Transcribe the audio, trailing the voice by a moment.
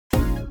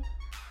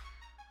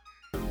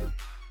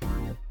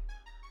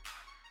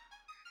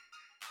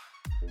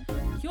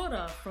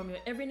Ora from your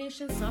Every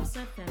Nation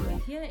Southside family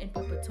here in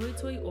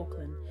Papatoetoe,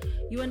 Auckland.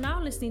 You are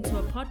now listening to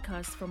a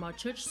podcast from our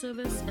church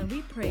service, and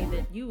we pray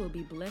that you will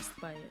be blessed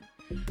by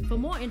it. For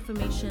more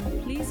information,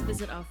 please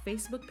visit our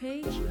Facebook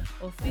page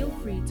or feel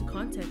free to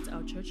contact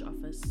our church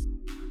office.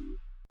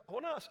 I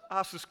want to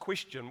ask this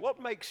question.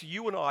 What makes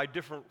you and I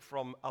different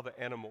from other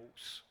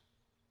animals?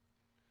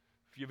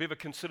 If you've ever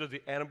considered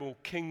the animal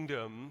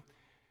kingdom,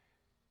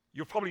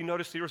 you'll probably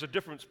notice there is a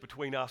difference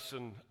between us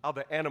and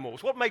other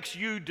animals. What makes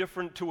you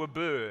different to a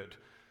bird?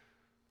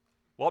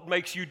 What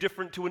makes you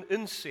different to an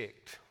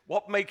insect?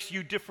 What makes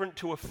you different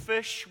to a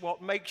fish? What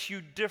makes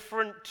you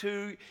different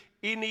to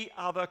any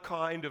other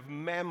kind of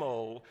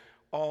mammal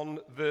on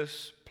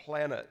this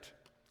planet?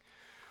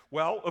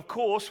 Well, of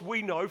course,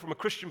 we know from a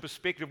Christian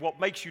perspective what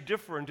makes you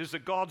different is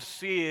that God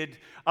said,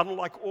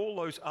 unlike all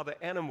those other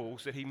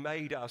animals, that He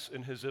made us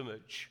in His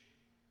image.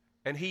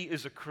 And He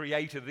is a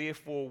creator,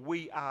 therefore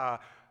we are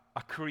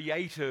a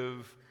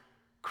creative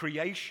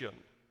creation,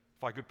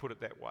 if I could put it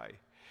that way.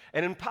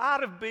 And in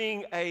part of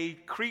being a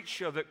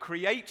creature that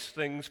creates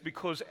things,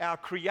 because our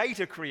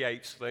Creator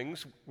creates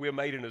things, we're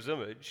made in His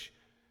image,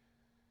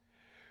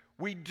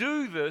 we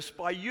do this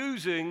by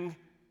using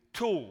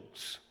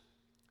tools.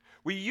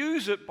 We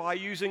use it by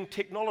using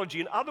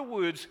technology. In other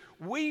words,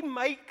 we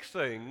make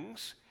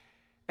things,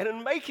 and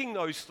in making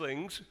those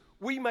things,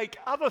 we make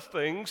other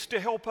things to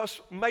help us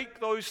make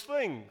those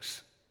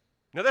things.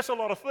 Now, that's a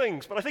lot of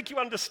things, but I think you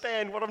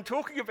understand what I'm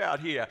talking about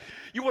here.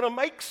 You want to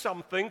make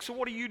something, so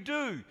what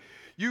do?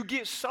 You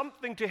get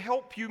something to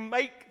help you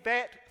make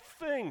that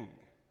thing.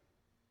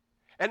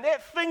 And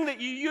that thing that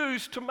you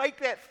use to make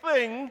that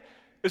thing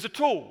is a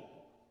tool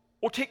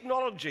or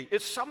technology.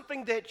 It's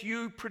something that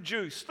you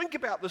produce. Think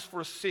about this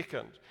for a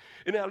second.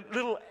 In our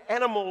little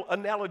animal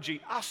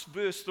analogy, us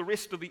versus the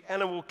rest of the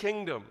animal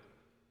kingdom.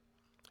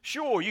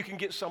 Sure, you can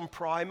get some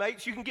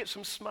primates, you can get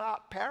some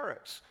smart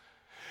parrots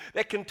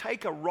that can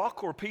take a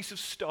rock or a piece of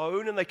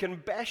stone and they can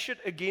bash it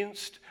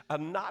against a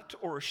nut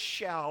or a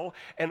shell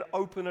and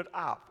open it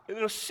up. In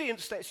a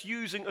sense, that's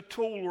using a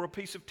tool or a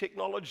piece of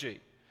technology.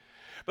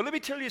 But let me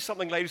tell you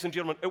something, ladies and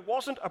gentlemen. It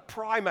wasn't a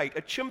primate,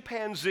 a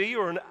chimpanzee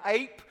or an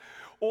ape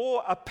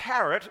or a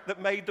parrot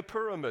that made the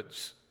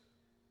pyramids.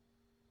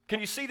 Can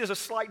you see there's a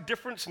slight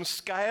difference in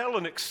scale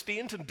and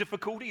extent and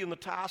difficulty in the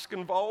task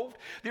involved?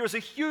 There is a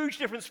huge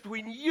difference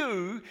between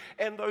you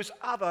and those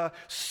other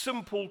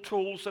simple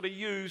tools that are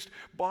used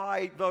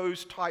by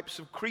those types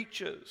of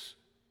creatures.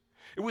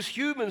 It was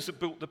humans that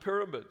built the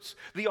pyramids,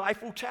 the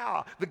Eiffel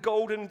Tower, the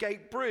Golden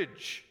Gate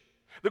Bridge,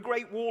 the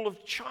Great Wall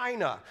of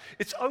China.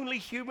 It's only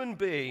human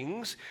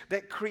beings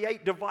that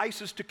create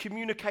devices to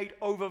communicate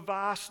over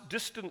vast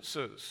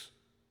distances,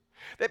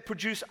 that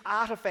produce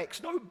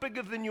artifacts no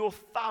bigger than your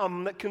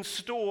thumb that can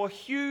store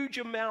huge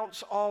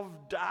amounts of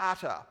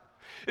data.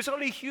 It's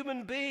only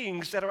human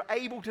beings that are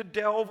able to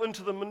delve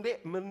into the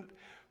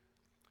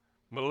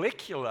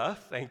molecular,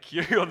 thank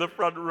you, on the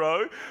front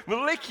row,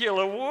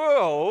 molecular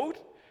world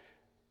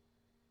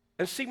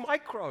and see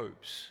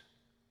microbes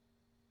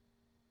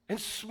and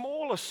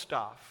smaller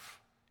stuff.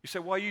 You say,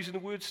 why are you using the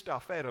word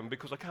stuff, Adam?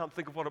 Because I can't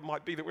think of what it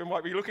might be that we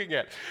might be looking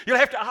at. You'll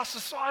have to ask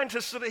the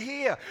scientists that are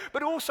here.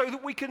 But also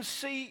that we can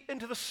see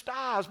into the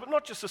stars, but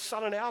not just the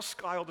sun in our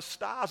sky or the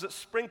stars that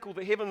sprinkle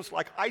the heavens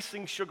like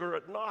icing sugar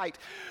at night.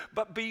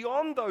 But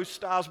beyond those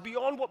stars,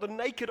 beyond what the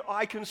naked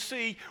eye can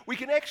see, we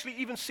can actually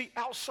even see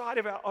outside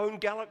of our own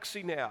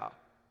galaxy now.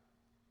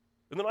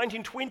 In the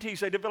 1920s,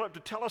 they developed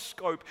a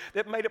telescope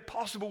that made it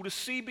possible to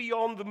see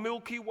beyond the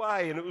Milky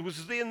Way, and it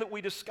was then that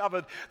we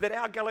discovered that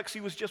our galaxy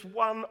was just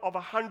one of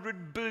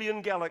 100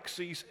 billion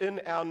galaxies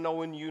in our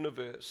known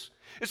universe.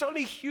 It's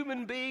only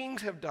human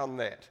beings have done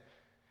that.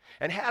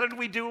 And how did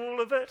we do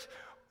all of it?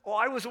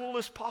 Why was all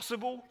this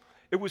possible?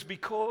 It was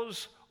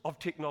because of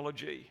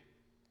technology.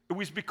 It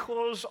was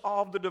because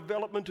of the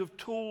development of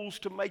tools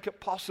to make it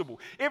possible.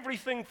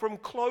 Everything from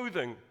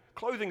clothing.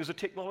 Clothing is a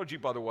technology,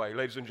 by the way,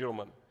 ladies and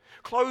gentlemen.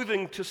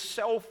 Clothing to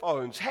cell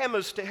phones,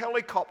 hammers to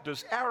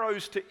helicopters,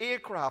 arrows to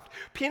aircraft,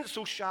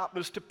 pencil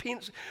sharpeners to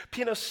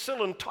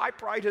penicillin,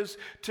 typewriters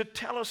to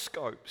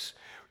telescopes.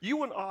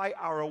 You and I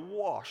are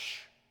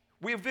awash.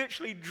 We're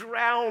virtually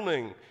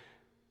drowning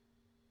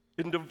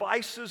in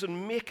devices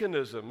and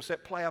mechanisms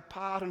that play a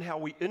part in how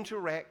we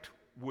interact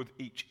with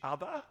each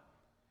other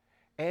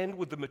and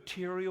with the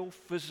material,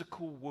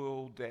 physical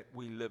world that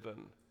we live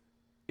in.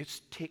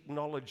 It's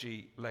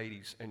technology,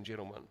 ladies and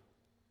gentlemen.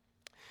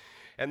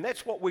 And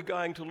that's what we're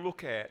going to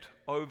look at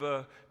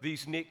over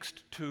these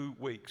next 2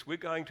 weeks. We're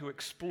going to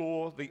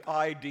explore the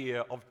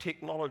idea of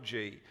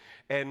technology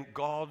and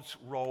God's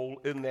role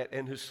in that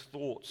and His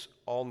thoughts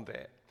on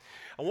that.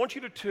 I want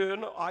you to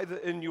turn either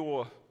in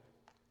your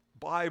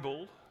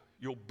Bible,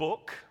 your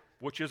book,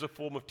 which is a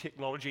form of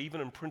technology,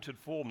 even in printed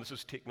form, this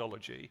is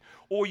technology,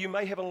 or you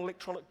may have an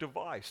electronic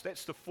device.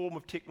 That's the form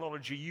of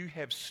technology you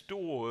have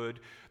stored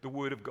the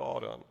Word of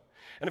God on.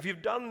 And if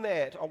you've done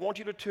that, I want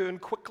you to turn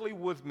quickly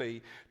with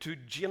me to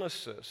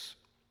Genesis,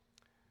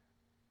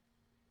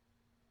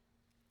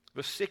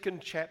 the 2nd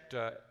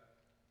chapter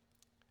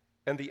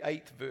and the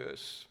 8th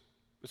verse.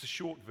 It's a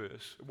short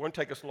verse. It won't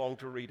take us long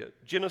to read it.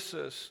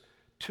 Genesis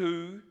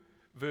 2,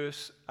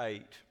 verse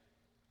 8.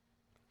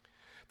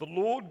 The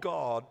Lord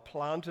God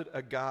planted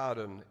a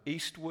garden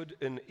eastward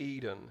in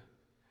Eden,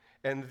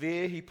 and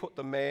there he put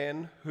the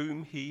man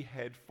whom he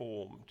had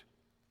formed.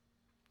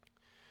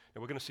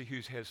 Now we're going to see who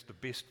has the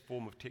best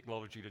form of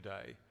technology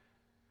today,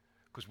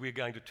 because we're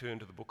going to turn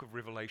to the book of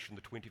Revelation,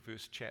 the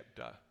 21st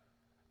chapter,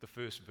 the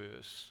first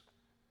verse.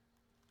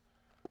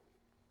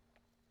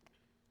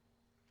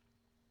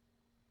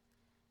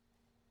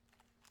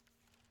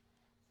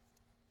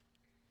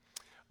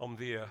 I'm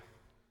there.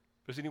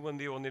 Is anyone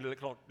there on their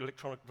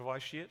electronic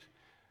device yet?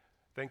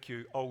 Thank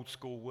you. Old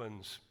school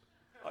wins.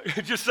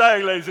 Just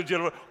saying, ladies and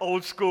gentlemen,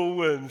 old school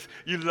wins.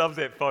 You love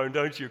that phone,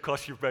 don't you? It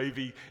costs your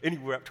baby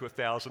anywhere up to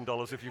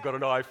 $1,000 if you've got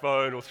an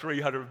iPhone, or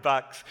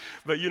 $300.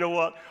 But you know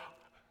what?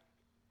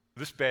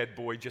 This bad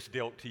boy just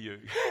dealt to you.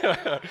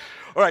 All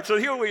right, so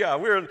here we are.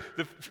 We're in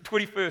the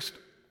 21st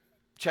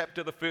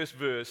chapter, the first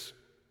verse.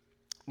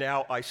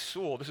 Now I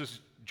saw, this is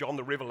John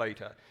the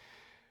Revelator,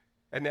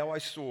 and now I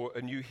saw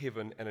a new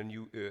heaven and a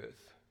new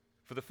earth.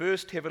 For the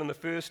first heaven and the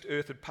first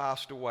earth had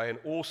passed away, and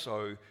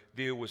also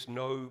there was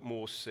no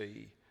more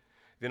sea.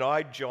 Then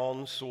I,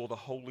 John, saw the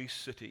holy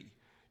city,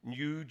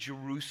 New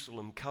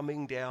Jerusalem,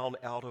 coming down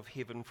out of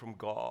heaven from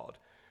God,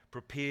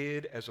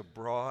 prepared as a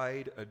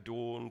bride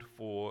adorned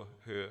for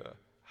her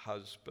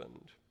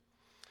husband.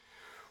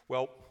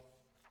 Well,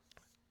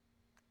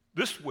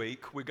 this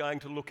week we're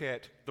going to look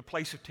at the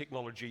place of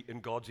technology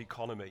in God's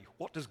economy.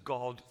 What does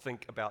God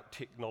think about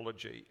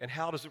technology, and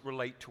how does it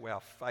relate to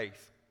our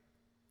faith?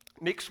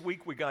 Next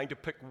week, we're going to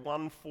pick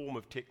one form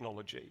of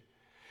technology,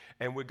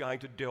 and we're going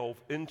to delve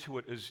into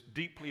it as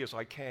deeply as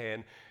I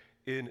can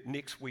in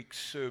next week's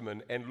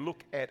sermon and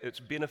look at its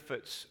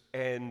benefits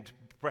and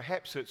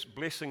perhaps its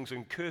blessings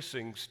and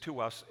cursings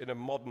to us in a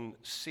modern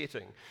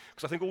setting.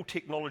 Because I think all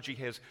technology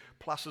has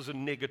pluses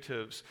and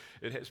negatives.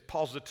 It has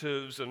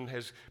positives and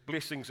has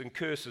blessings and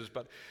curses.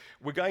 But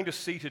we're going to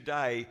see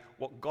today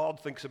what God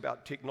thinks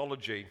about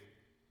technology.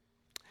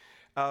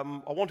 I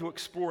want to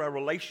explore our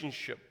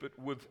relationship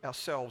with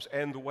ourselves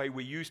and the way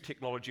we use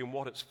technology and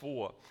what it's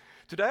for.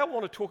 Today I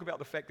want to talk about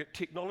the fact that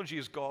technology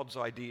is God's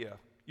idea.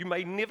 You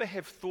may never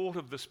have thought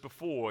of this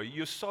before.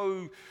 You're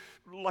so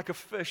like a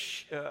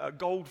fish, a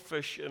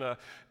goldfish in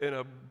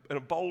a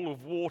bowl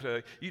of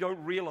water, you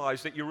don't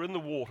realize that you're in the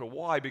water.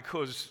 Why?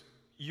 Because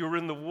you're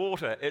in the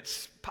water.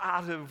 It's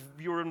part of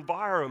your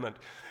environment.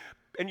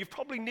 And you've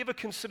probably never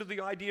considered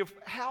the idea of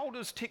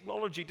does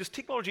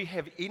technology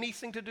have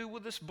anything to do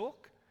with this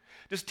book?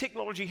 Does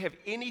technology have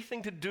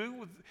anything to do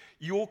with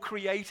your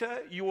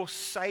Creator, your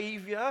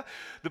Savior,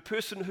 the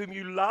person whom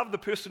you love, the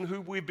person who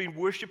we've been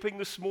worshiping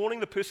this morning,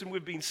 the person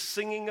we've been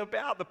singing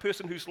about, the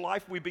person whose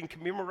life we've been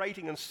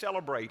commemorating and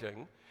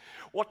celebrating?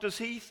 What does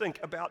He think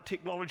about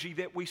technology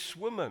that we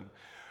swim in?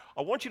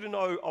 I want you to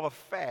know of a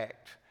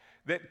fact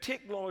that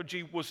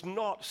technology was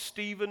not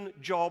Stephen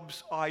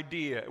Jobs'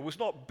 idea. It was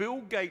not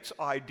Bill Gates'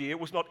 idea. It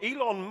was not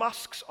Elon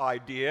Musk's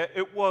idea.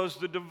 It was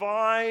the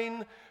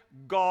divine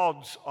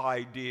God's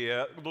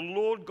idea. The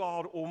Lord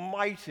God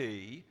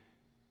Almighty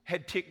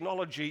had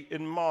technology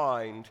in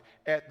mind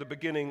at the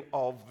beginning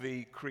of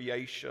the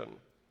creation.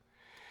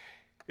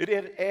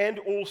 And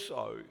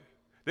also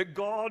that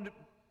God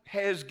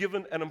has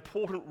given an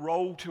important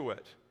role to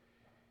it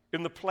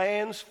in the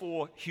plans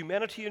for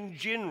humanity in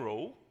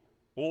general,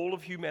 all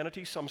of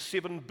humanity, some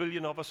 7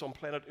 billion of us on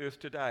planet Earth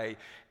today,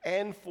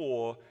 and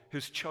for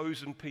His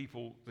chosen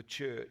people, the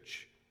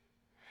church.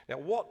 Now,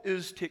 what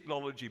is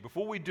technology?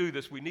 Before we do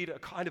this, we need a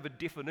kind of a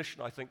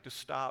definition, I think, to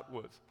start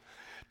with.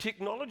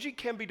 Technology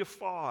can be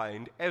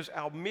defined as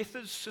our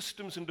methods,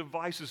 systems, and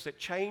devices that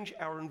change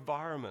our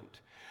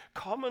environment.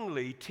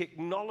 Commonly,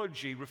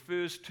 technology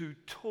refers to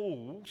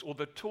tools, or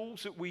the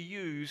tools that we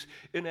use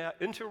in our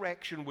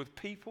interaction with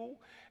people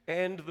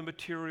and the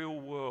material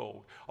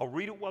world. I'll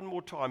read it one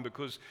more time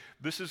because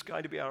this is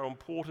going to be our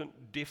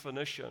important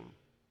definition.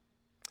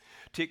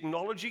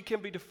 Technology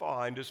can be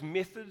defined as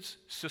methods,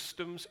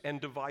 systems, and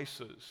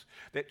devices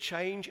that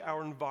change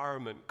our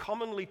environment.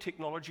 Commonly,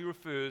 technology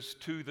refers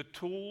to the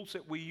tools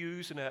that we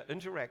use in our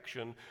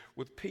interaction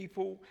with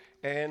people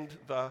and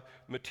the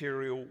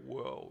material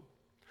world.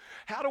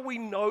 How do we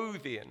know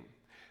then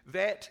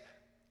that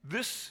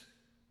this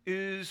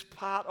is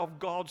part of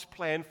God's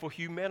plan for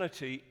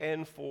humanity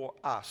and for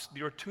us?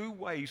 There are two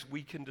ways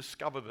we can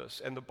discover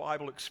this, and the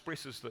Bible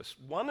expresses this.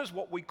 One is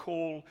what we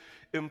call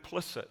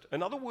implicit.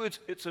 In other words,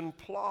 it's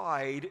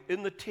implied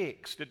in the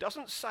text. It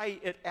doesn't say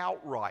it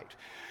outright,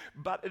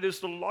 but it is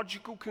the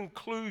logical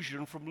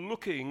conclusion from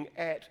looking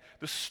at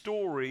the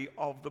story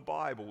of the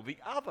Bible. The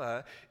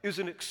other is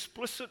an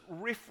explicit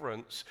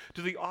reference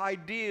to the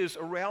ideas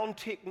around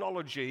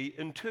technology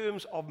in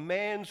terms of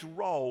man's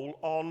role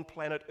on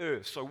planet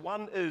Earth. So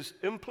one is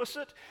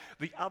implicit,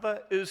 the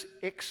other is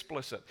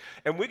explicit.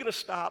 And we're going to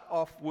start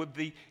off with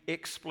the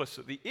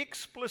explicit. The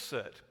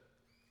explicit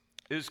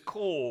is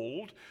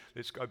called,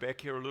 let's go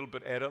back here a little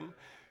bit, Adam,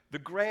 the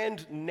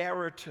grand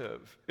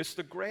narrative. It's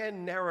the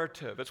grand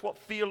narrative. It's what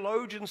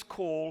theologians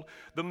call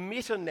the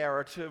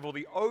meta-narrative or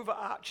the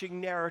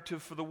overarching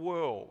narrative for the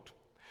world.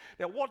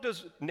 Now, what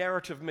does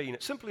narrative mean?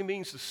 It simply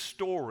means the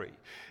story.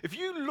 If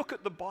you look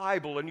at the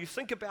Bible and you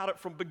think about it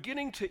from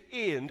beginning to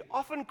end,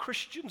 often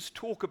Christians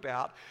talk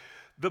about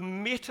the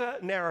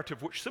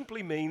meta-narrative, which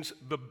simply means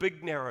the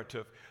big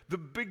narrative, the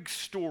big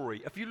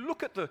story. If you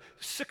look at the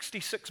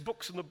 66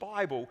 books in the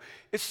Bible,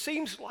 it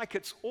seems like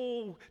it's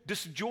all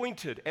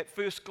disjointed at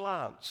first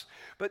glance.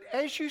 But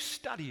as you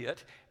study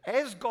it,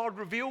 as God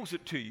reveals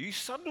it to you,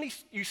 suddenly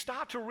you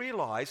start to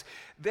realize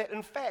that,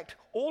 in fact,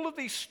 all of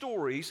these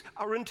stories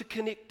are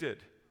interconnected.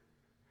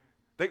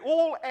 They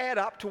all add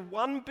up to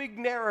one big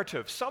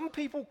narrative. Some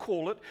people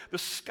call it the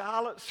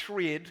scarlet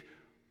thread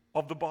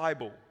of the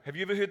Bible. Have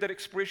you ever heard that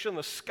expression,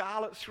 the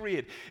scarlet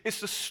thread?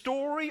 It's the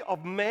story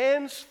of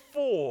man's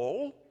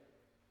fall,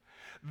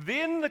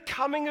 then the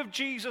coming of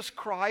Jesus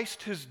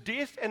Christ, his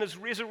death and his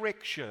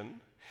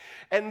resurrection,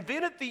 and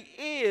then at the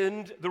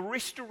end, the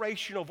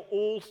restoration of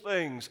all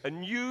things, a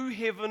new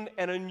heaven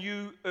and a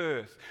new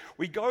earth.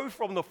 We go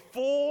from the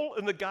fall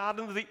in the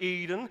Garden of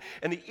Eden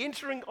and the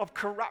entering of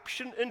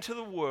corruption into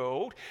the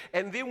world,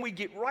 and then we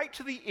get right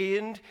to the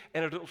end,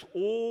 and it is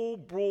all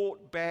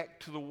brought back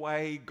to the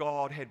way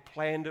God had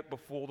planned it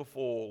before the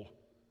fall.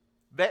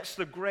 That's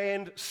the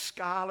grand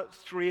scarlet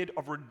thread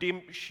of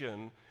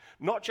redemption,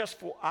 not just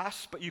for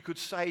us, but you could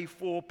say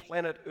for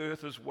planet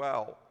Earth as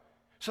well.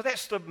 So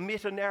that's the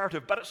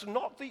meta-narrative, but it's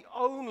not the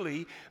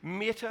only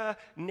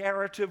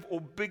meta-narrative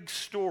or big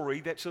story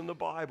that's in the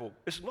Bible.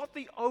 It's not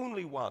the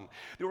only one.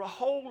 There are a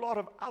whole lot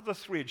of other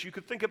threads. You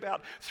could think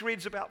about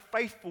threads about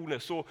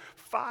faithfulness or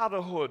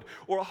fatherhood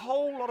or a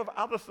whole lot of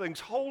other things.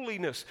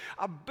 Holiness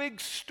are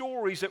big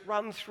stories that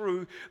run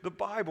through the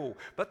Bible.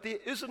 But there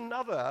is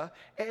another,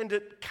 and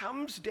it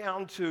comes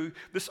down to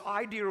this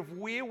idea of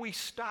where we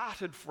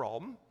started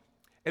from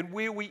and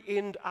where we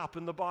end up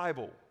in the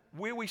Bible.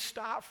 Where we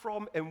start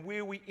from and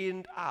where we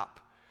end up.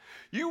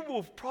 You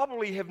will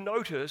probably have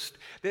noticed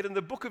that in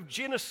the book of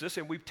Genesis,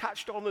 and we've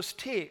touched on this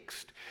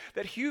text,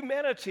 that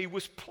humanity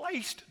was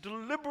placed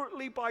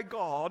deliberately by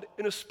God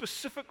in a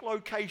specific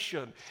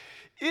location.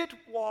 It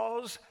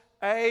was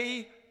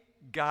a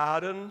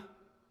garden.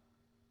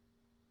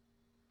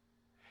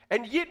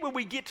 And yet when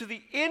we get to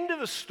the end of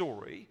the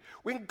story,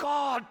 when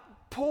God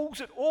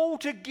pulls it all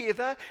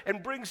together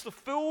and brings the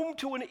film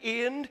to an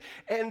end,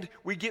 and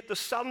we get the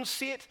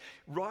sunset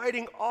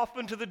riding off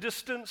into the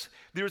distance.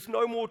 There is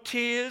no more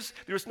tears,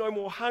 there is no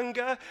more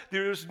hunger,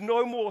 there is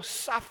no more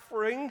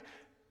suffering.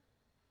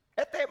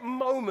 At that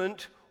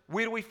moment,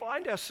 where do we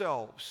find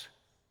ourselves?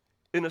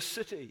 In a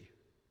city.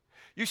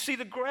 You see,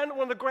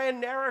 one of the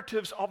grand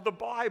narratives of the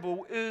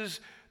Bible is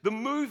the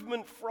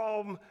movement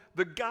from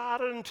the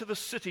garden to the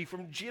city,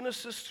 from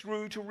Genesis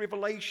through to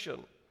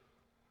Revelation.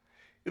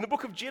 In the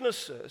book of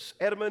Genesis,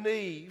 Adam and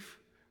Eve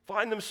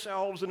find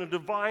themselves in a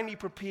divinely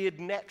prepared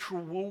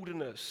natural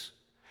wilderness.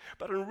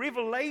 But in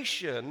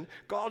Revelation,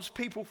 God's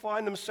people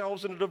find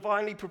themselves in a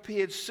divinely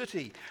prepared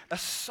city. A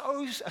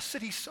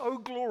city so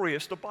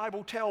glorious, the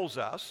Bible tells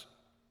us,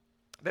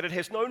 that it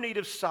has no need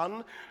of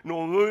sun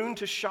nor moon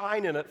to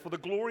shine in it, for the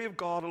glory of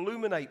God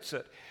illuminates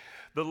it.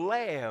 The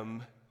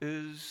Lamb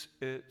is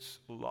its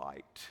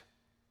light.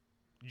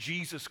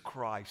 Jesus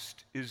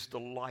Christ is the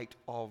light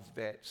of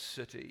that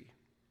city.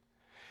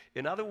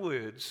 In other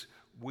words,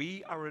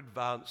 we are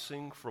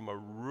advancing from a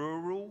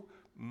rural,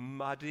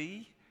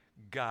 muddy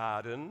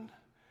garden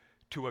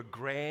to a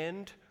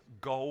grand,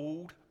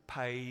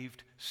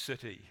 gold-paved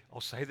city.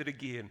 I'll say that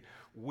again.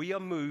 We are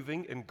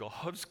moving in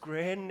God's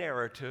grand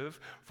narrative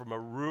from a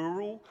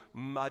rural,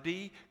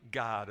 muddy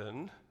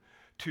garden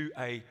to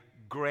a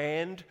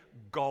grand,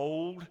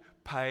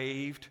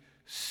 gold-paved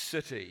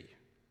city.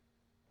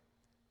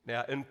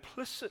 Now,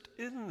 implicit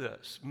in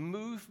this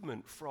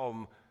movement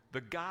from the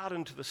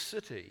garden to the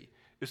city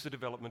is the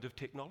development of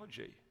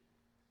technology.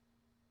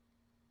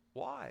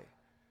 Why?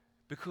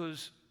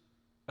 Because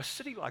a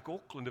city like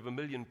Auckland of 1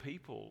 million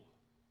people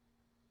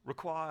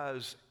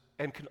requires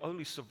and can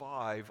only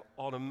survive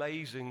on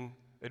amazing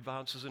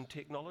advances in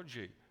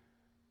technology.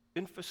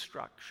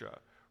 Infrastructure,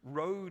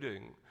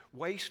 roading,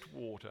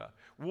 wastewater,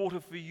 water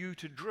for you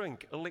to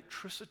drink,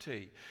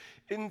 electricity.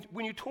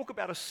 When you talk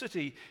about a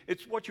city,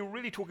 it's what you're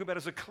really talking about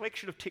is a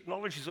collection of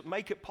technologies that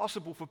make it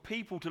possible for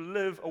people to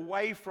live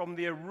away from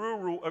their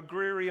rural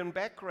agrarian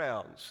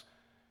backgrounds.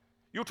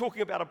 You're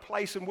talking about a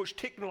place in which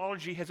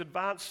technology has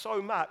advanced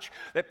so much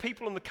that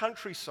people in the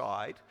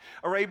countryside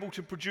are able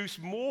to produce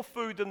more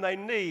food than they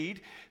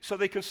need so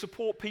they can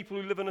support people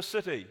who live in a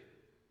city.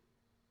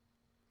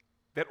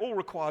 That all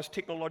requires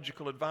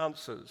technological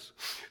advances.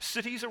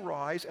 Cities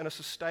arise and are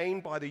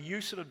sustained by the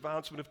use and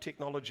advancement of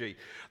technology.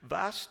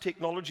 Thus,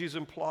 technology is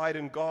implied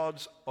in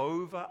God's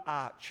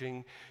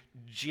overarching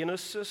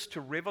Genesis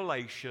to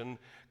Revelation,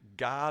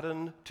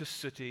 garden to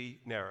city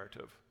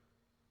narrative.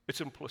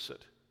 It's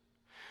implicit.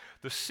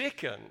 The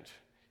second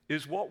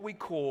is what we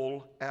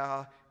call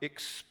our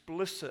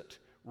explicit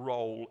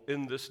role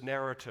in this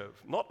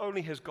narrative. Not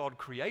only has God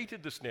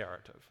created this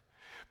narrative,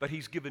 but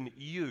he's given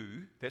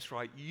you, that's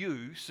right,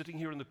 you sitting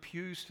here in the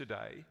pews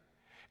today,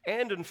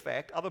 and in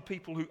fact, other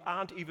people who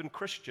aren't even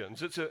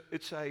Christians.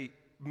 It's a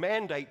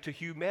mandate to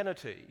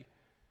humanity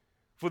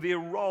for their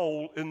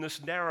role in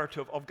this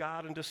narrative of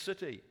garden to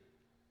city.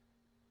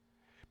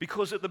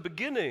 Because at the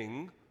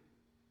beginning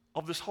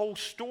of this whole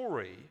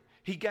story,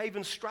 he gave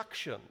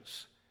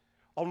instructions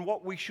on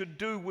what we should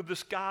do with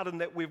this garden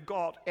that we've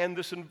got and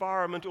this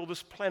environment or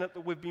this planet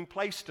that we've been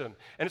placed in.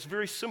 And it's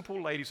very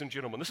simple, ladies and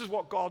gentlemen. This is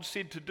what God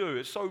said to do.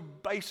 It's so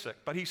basic,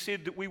 but he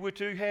said that we were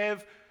to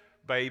have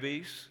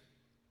babies.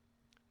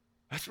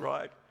 That's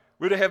right.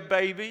 We're to have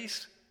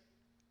babies,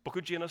 book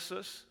of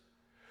Genesis.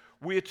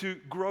 We're to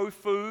grow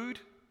food.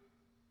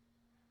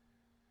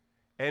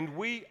 And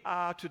we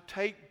are to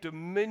take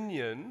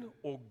dominion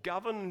or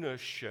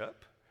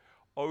governorship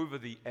over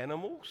the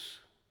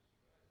animals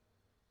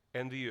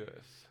and the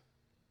earth.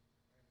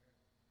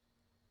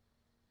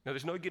 Now,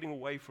 there's no getting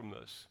away from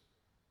this.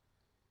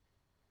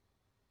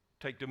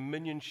 Take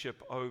dominionship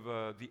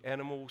over the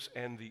animals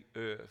and the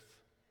earth.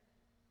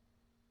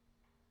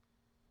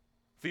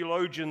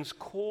 Theologians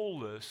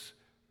call this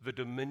the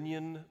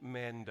dominion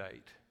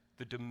mandate.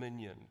 The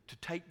dominion. To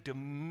take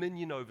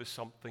dominion over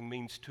something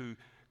means to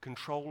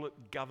control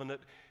it, govern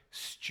it,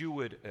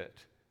 steward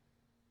it.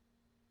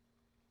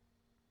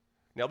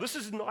 Now, this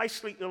is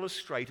nicely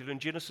illustrated in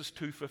Genesis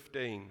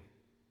 2:15.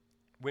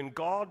 When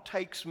God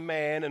takes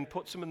man and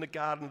puts him in the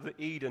Garden of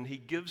Eden, he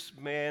gives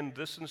man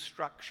this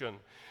instruction,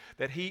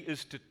 that he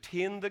is to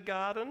tend the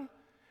garden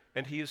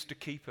and he is to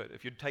keep it.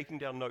 If you're taking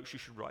down notes, you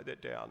should write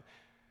that down.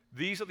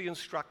 These are the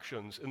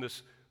instructions in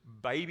this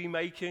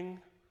baby-making,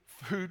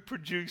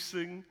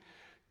 food-producing,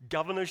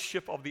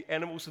 governorship of the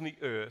animals and the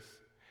earth.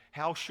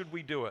 How should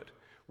we do it?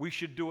 We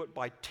should do it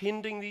by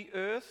tending the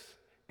earth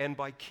and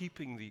by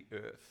keeping the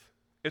earth.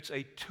 It's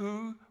a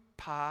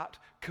two-part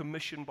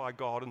commission by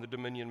God in the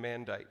dominion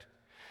mandate.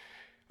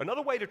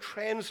 Another way to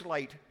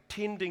translate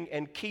tending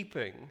and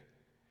keeping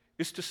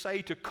is to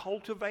say to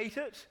cultivate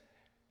it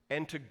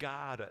and to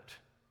guard it.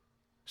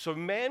 So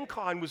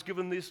mankind was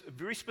given these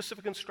very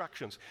specific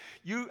instructions.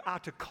 You are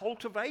to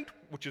cultivate,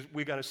 which is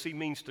we're going to see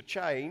means to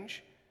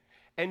change,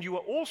 and you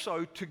are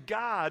also to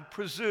guard,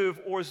 preserve,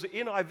 or as the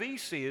NIV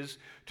says,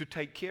 to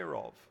take care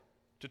of.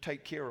 To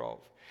take care of.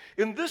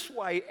 In this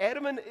way,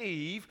 Adam and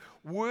Eve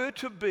were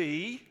to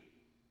be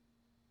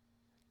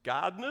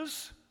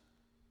gardeners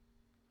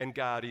and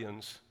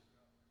guardians.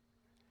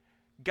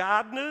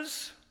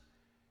 Gardeners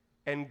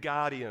and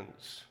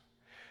guardians.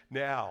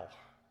 Now,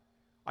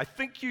 I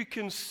think you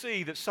can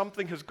see that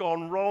something has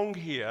gone wrong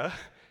here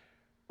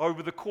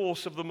over the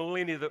course of the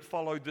millennia that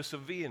followed this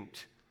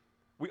event.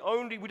 We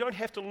don't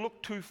have to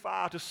look too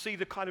far to see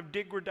the kind of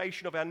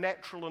degradation of our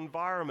natural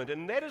environment,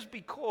 and that is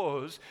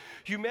because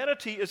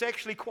humanity is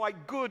actually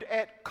quite good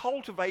at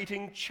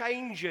cultivating,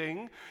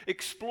 changing,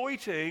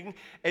 exploiting,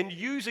 and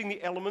using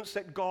the elements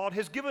that God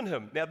has given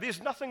him. Now,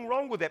 there's nothing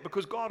wrong with that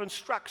because God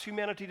instructs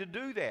humanity to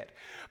do that.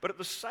 But at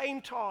the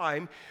same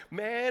time,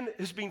 man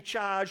has been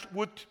charged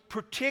with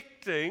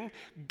protecting,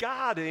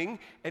 guarding,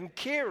 and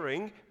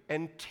caring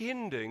and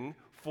tending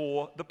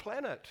for the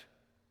planet.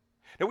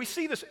 Now, we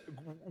see this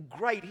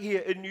great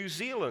here in New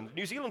Zealand.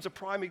 New Zealand's a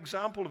prime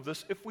example of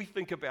this if we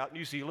think about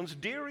New Zealand's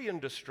dairy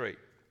industry.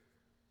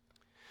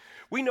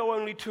 We know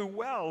only too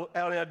well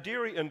in our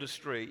dairy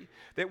industry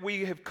that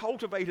we have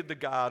cultivated the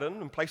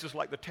garden in places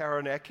like the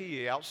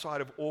Taranaki, outside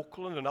of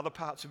Auckland and other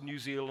parts of New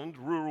Zealand,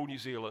 rural New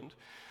Zealand,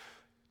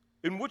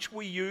 in which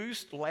we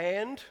used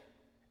land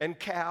and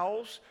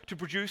cows to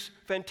produce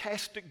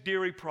fantastic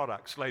dairy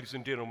products, ladies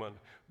and gentlemen.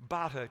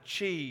 Butter,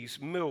 cheese,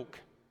 milk,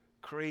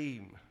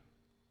 cream.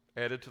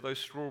 Added to those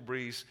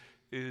strawberries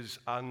is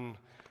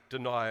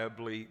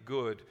undeniably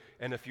good.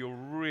 And if you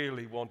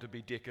really want to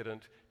be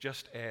decadent,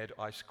 just add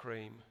ice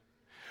cream.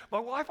 My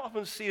wife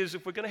often says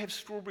if we're going to have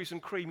strawberries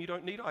and cream, you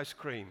don't need ice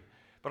cream.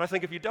 But I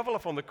think if you double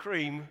up on the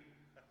cream,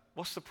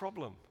 what's the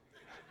problem?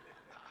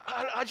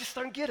 I just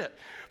don't get it.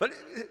 But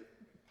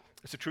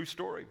it's a true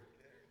story.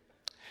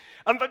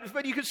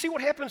 But you can see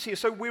what happens here.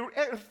 So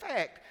in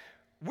fact,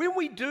 when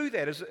we do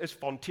that, as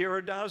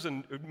Fonterra does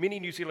and many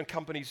New Zealand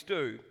companies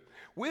do,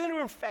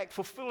 we're in fact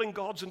fulfilling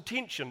God's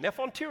intention. Now,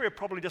 Fonterra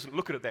probably doesn't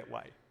look at it that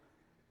way.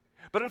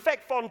 But in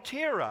fact,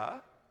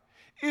 Fonterra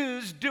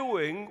is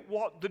doing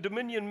what the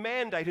Dominion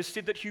mandate has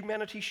said that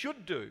humanity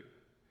should do.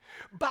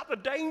 But the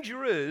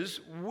danger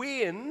is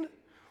when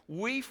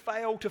we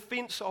fail to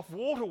fence off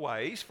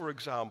waterways, for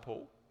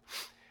example,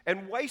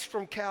 and waste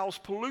from cows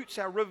pollutes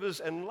our rivers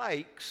and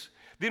lakes,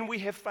 then we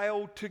have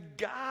failed to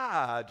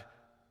guard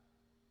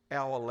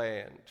our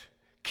land,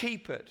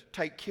 keep it,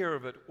 take care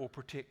of it, or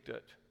protect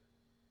it.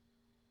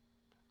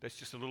 That's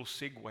just a little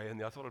segue in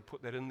there. I thought I'd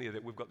put that in there,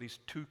 that we've got these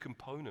two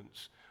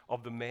components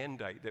of the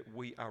mandate that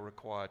we are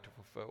required to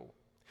fulfill.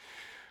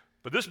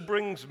 But this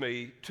brings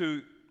me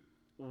to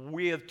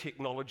where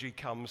technology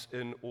comes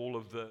in all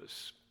of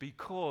this,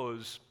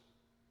 because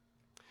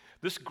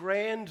this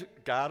grand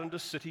garden to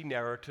city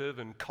narrative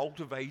and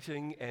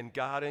cultivating and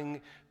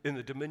guarding in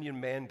the Dominion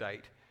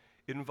mandate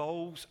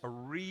involves a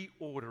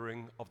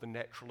reordering of the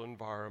natural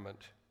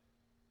environment.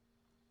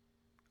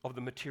 of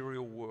the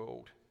material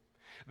world.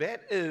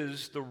 That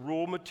is the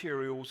raw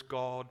materials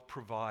God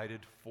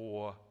provided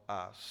for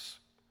us.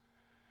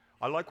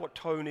 I like what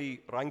Tony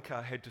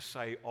Ranka had to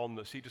say on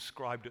this. He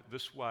described it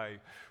this way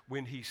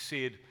when he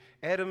said,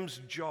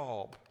 Adam's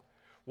job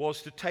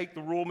was to take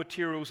the raw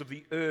materials of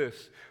the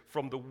earth,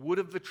 from the wood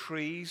of the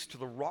trees to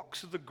the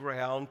rocks of the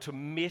ground to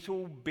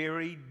metal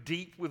buried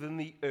deep within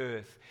the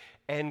earth,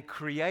 and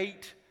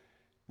create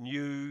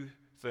new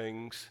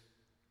things.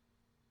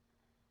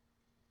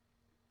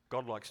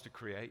 God likes to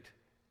create.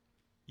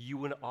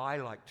 You and I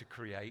like to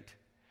create.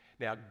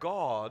 Now,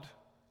 God,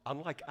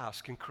 unlike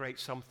us, can create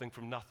something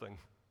from nothing.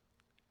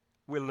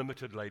 We're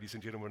limited, ladies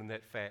and gentlemen, in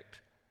that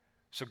fact.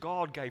 So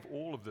God gave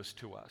all of this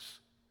to us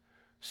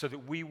so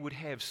that we would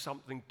have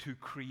something to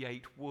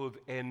create with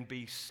and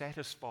be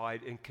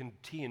satisfied and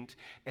content,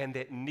 and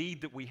that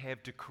need that we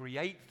have to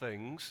create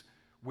things,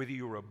 whether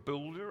you're a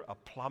builder, a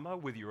plumber,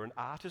 whether you're an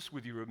artist,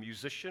 whether you're a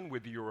musician,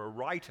 whether you're a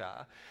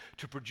writer,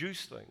 to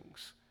produce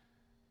things,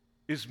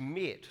 is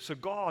met. So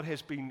God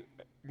has been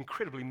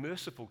incredibly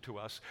merciful to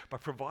us by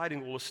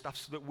providing all this stuff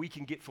so that we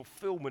can get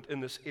fulfillment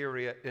in this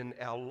area in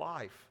our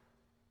life.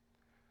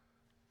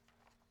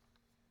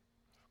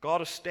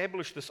 God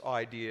established this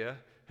idea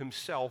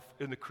himself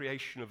in the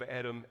creation of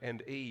Adam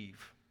and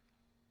Eve.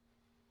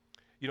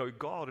 You know,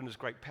 God in his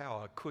great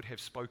power could have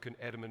spoken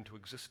Adam into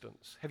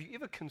existence. Have you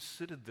ever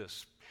considered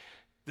this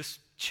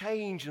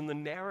change in the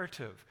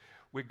narrative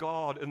where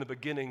God, in the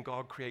beginning,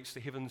 God creates the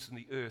heavens and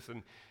the earth,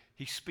 and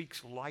he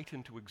speaks light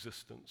into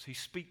existence. He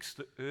speaks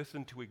the earth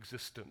into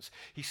existence.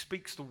 He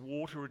speaks the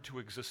water into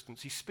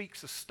existence. He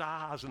speaks the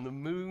stars and the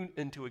moon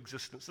into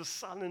existence, the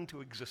sun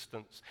into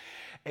existence.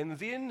 And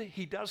then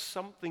he does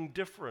something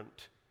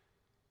different.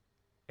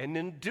 And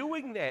in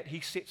doing that,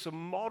 he sets a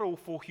model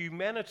for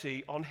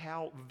humanity on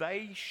how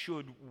they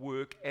should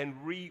work and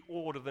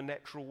reorder the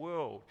natural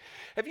world.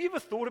 Have you ever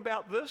thought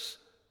about this?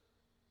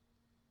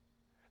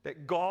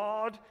 That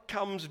God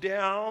comes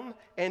down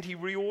and he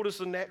reorders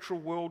the natural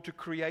world to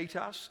create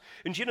us.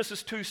 In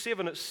Genesis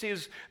 2:7 it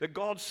says that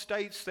God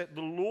states that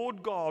the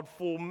Lord God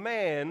formed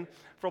man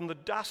from the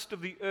dust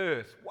of the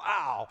earth.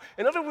 Wow!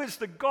 In other words,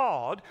 the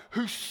God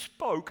who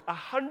spoke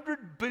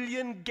 100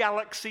 billion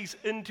galaxies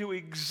into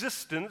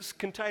existence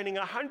containing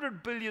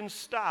 100 billion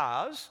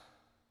stars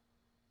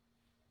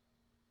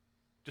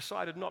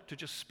decided not to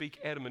just speak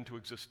Adam into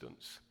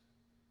existence.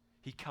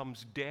 He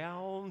comes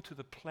down to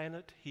the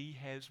planet he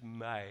has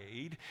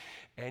made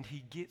and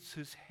he gets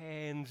his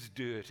hands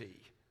dirty.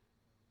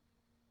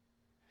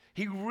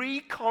 He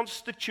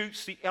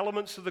reconstitutes the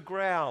elements of the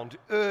ground: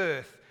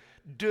 earth,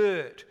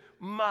 dirt,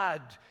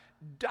 mud,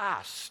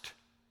 dust.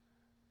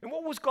 And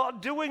what was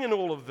God doing in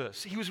all of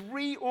this? He was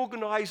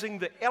reorganizing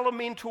the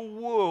elemental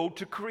world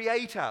to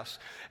create us.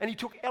 And he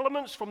took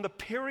elements from the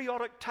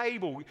periodic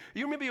table.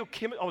 You remember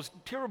I was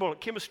terrible at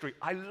chemistry.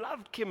 I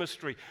loved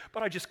chemistry,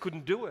 but I just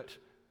couldn't do it.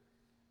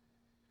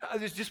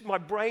 My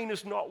brain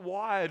is not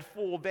wired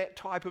for that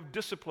type of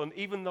discipline,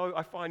 even though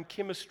I find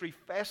chemistry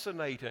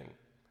fascinating.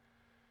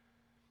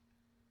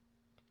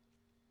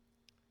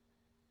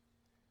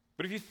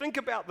 But if you think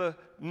about the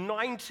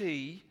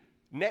 90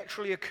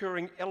 naturally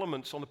occurring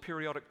elements on the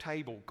periodic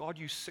table, God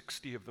used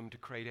 60 of them to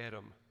create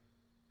Adam.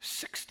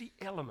 60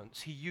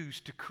 elements he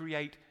used to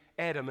create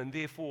Adam, and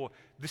therefore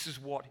this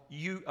is what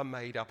you are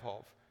made up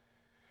of.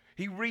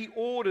 He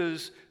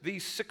reorders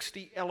these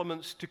 60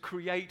 elements to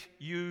create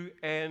you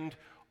and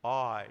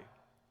I.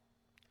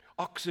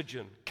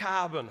 Oxygen,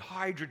 carbon,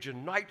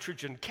 hydrogen,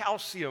 nitrogen,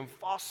 calcium,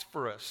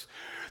 phosphorus.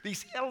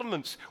 These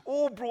elements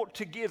all brought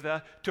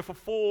together to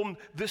form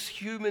this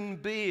human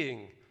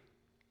being.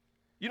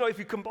 You know, if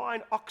you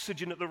combine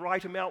oxygen at the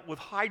right amount with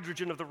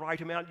hydrogen of the right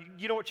amount,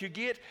 you know what you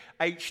get?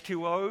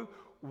 H2O,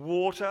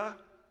 water.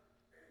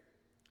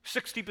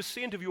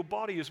 60% of your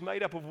body is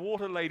made up of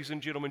water, ladies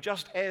and gentlemen,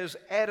 just as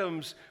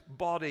Adam's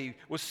body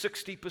was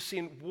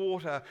 60%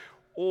 water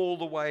all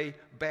the way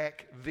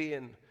back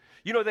then.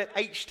 You know that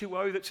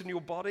H2O that's in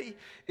your body?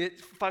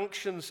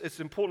 It's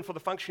important for the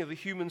function of the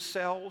human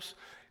cells.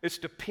 It's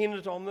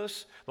dependent on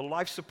this. The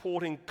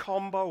life-supporting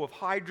combo of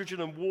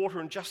hydrogen and water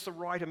in just the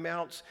right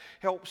amounts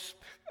helps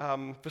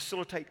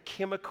facilitate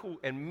chemical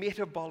and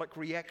metabolic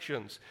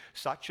reactions,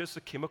 such as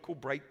the chemical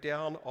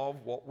breakdown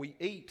of what we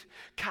eat.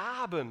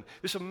 Carbon,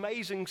 this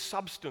amazing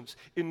substance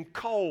in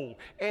coal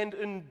and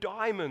in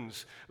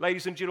diamonds.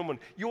 Ladies and gentlemen,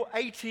 you're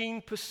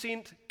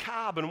 18%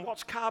 carbon.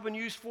 What's carbon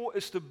used for?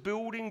 It's the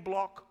building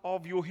block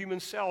of your human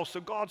cells.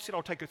 So God said,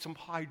 I'll take some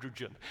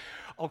hydrogen.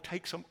 I'll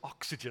take some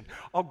oxygen.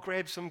 I'll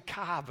grab some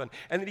carbon.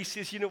 And then he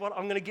says, you know what?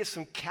 I'm going to get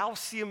some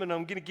calcium and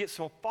I'm going to get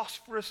some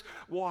phosphorus.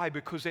 Why?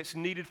 Because that's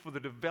needed for the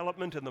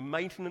development and the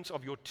maintenance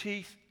of your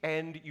teeth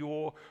and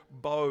your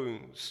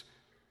bones.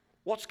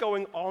 What's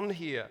going on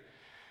here?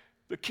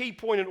 The key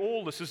point in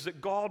all this is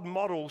that God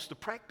models the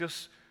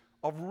practice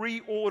of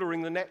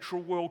reordering the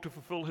natural world to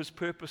fulfill his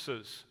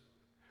purposes.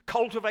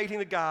 Cultivating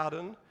the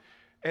garden,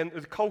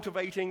 and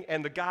cultivating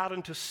and the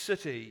garden to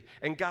city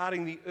and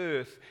guarding the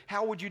earth.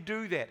 How would you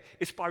do that?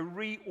 It's by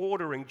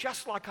reordering,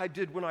 just like I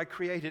did when I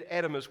created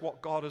Adam, is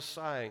what God is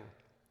saying.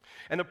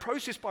 And the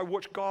process by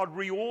which God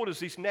reorders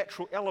these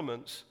natural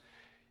elements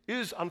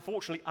is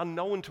unfortunately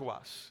unknown to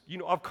us. You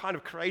know, I've kind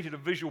of created a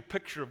visual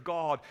picture of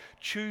God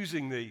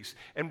choosing these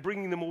and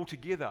bringing them all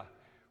together.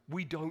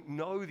 We don't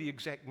know the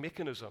exact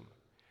mechanism,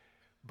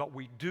 but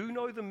we do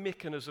know the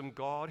mechanism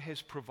God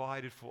has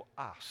provided for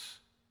us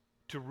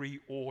to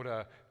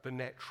reorder the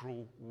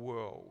natural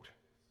world.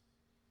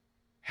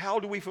 How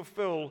do we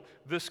fulfill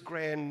this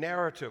grand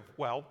narrative?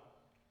 Well,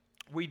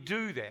 we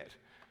do that.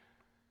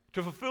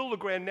 To fulfill the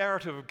grand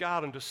narrative of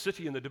garden to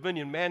city and the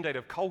dominion mandate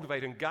of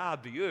cultivate and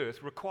guard the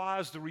earth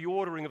requires the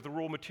reordering of the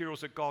raw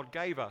materials that God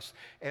gave us.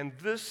 And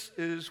this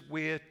is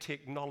where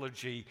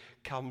technology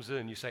comes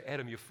in. You say,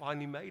 Adam, you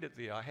finally made it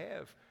there. I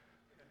have.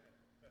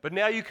 But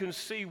now you can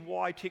see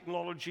why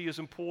technology is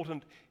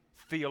important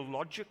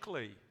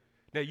theologically.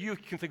 Now you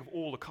can think of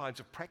all the kinds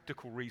of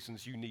practical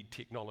reasons you need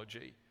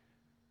technology.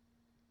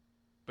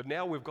 But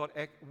now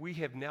we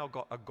have now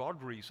got a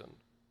God reason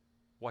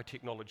why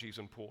technology is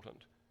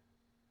important.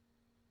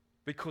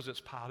 Because it's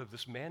part of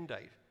this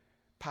mandate,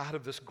 part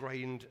of this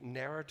grand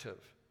narrative.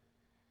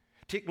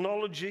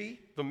 Technology,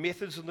 the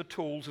methods and the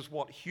tools, is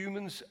what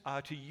humans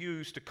are to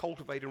use to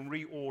cultivate and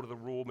reorder the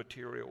raw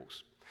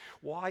materials.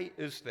 Why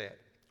is that?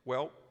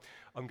 Well,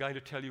 I'm going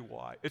to tell you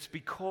why. It's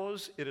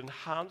because it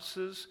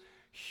enhances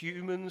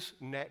humans'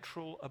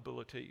 natural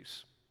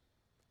abilities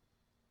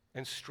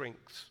and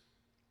strengths.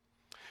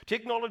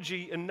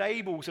 Technology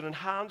enables and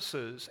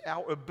enhances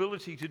our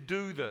ability to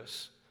do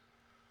this.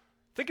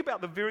 Think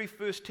about the very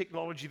first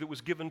technology that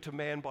was given to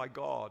man by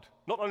God.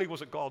 Not only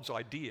was it God's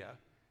idea,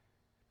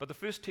 but the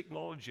first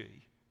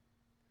technology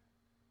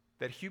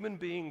that human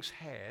beings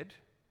had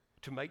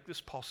to make this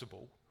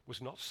possible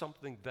was not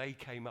something they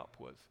came up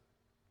with.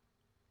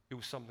 It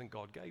was something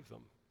God gave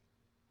them.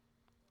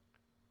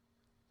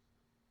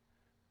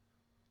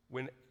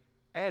 When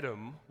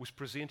Adam was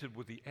presented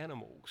with the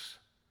animals,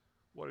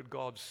 what did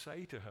God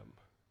say to him?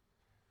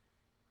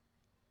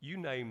 You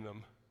name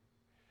them.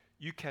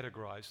 You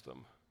categorize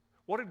them.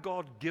 What had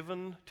God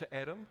given to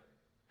Adam?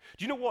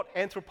 Do you know what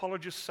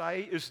anthropologists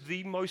say is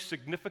the most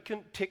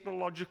significant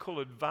technological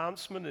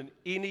advancement in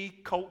any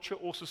culture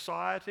or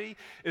society?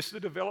 It's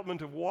the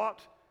development of what?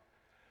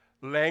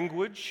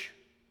 Language,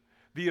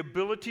 the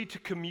ability to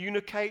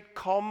communicate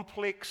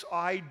complex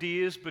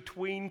ideas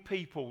between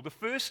people. The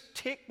first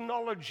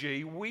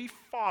technology we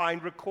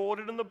find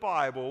recorded in the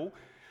Bible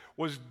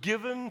was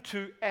given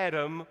to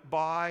Adam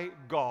by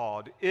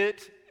God.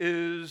 It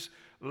is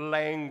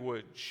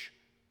language.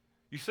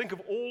 You think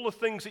of all the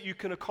things that you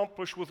can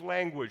accomplish with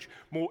language,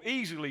 more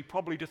easily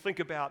probably to think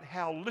about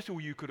how little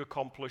you could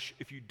accomplish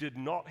if you did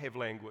not have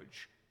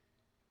language.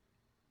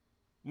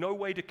 No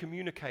way to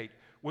communicate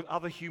with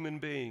other human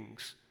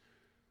beings.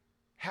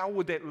 How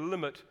would that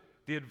limit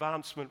the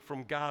advancement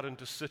from garden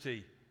to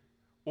city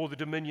or the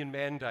dominion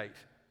mandate?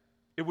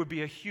 It would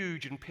be a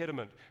huge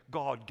impediment.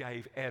 God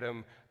gave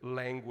Adam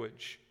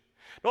language.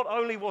 Not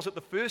only was it the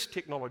first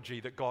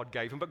technology that God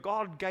gave him, but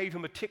God gave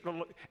him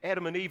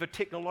Adam and Eve a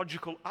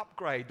technological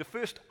upgrade. The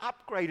first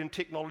upgrade in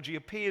technology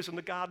appears in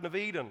the Garden of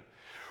Eden.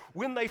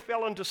 When they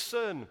fell into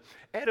sin,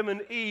 Adam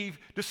and Eve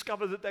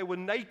discovered that they were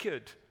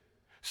naked.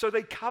 So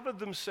they covered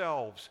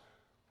themselves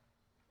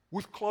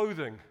with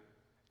clothing.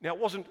 Now, it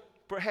wasn't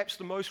perhaps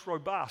the most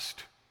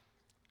robust,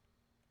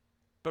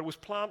 but it was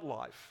plant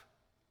life.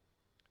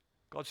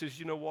 God says,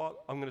 you know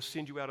what? I'm going to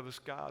send you out of this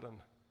garden.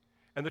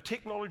 And the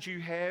technology you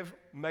have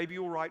may be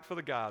all right for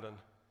the garden,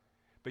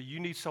 but you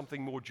need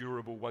something more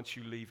durable once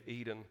you leave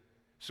Eden.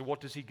 So what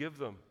does he give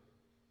them?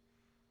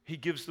 He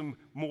gives them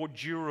more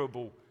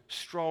durable,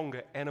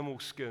 stronger animal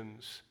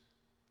skins.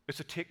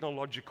 It's a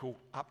technological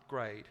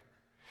upgrade.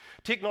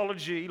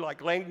 Technology,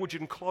 like language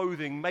and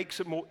clothing, makes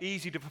it more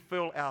easy to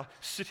fulfill our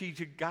city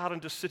to garden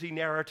to city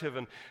narrative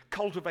and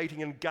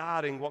cultivating and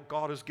guarding what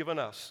God has given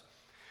us.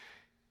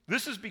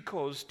 This is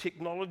because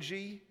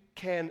technology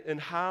can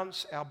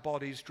enhance our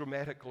bodies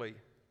dramatically.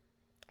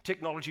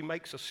 Technology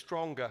makes us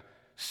stronger,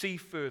 see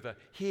further,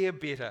 hear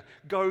better,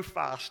 go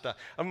faster.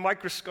 A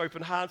microscope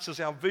enhances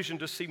our vision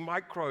to see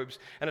microbes,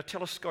 and a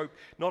telescope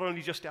not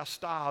only just our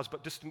stars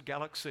but distant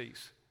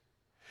galaxies.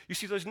 You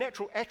see, those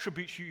natural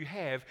attributes you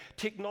have,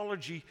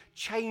 technology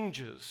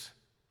changes.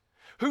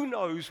 Who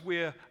knows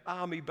where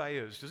Army Bay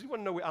is? Does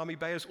anyone know where Army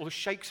Bay is? Or the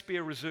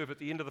Shakespeare Reserve at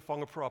the end of the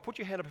Whangaparaoa? Put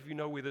your hand up if you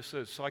know where this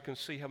is so I can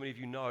see how many of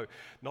you know.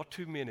 Not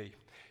too many.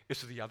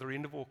 It's at the other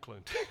end of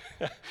Auckland.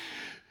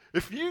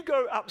 If you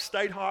go up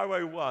State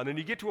Highway 1 and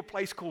you get to a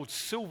place called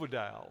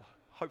Silverdale,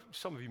 hope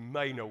some of you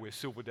may know where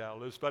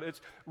Silverdale is, but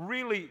it's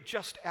really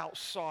just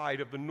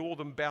outside of the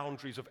northern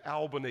boundaries of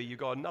Albany. You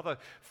go another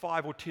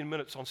 5 or 10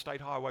 minutes on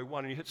State Highway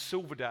 1 and you hit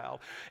Silverdale,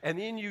 and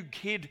then you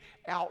head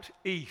out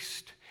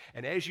east.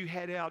 And as you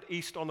head out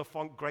east on the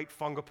Great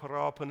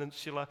Whangaparaoa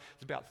Peninsula,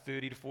 there's about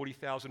 30 to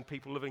 40,000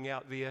 people living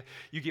out there.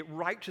 You get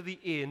right to the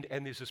end,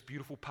 and there's this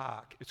beautiful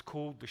park. It's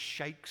called the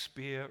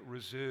Shakespeare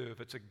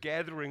Reserve. It's a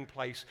gathering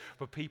place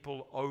for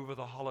people over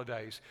the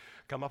holidays.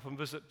 Come up and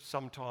visit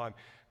sometime.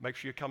 Make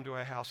sure you come to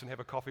our house and have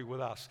a coffee with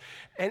us.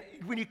 And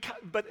when you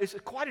but it's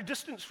quite a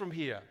distance from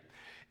here.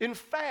 In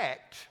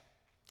fact,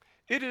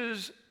 It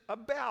is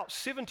about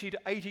 70 to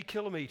 80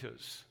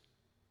 kilometers.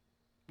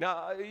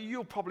 Now,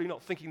 you're probably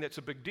not thinking that's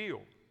a big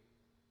deal.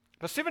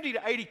 But 70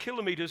 to 80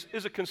 kilometers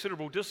is a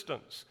considerable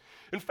distance.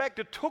 In fact,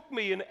 it took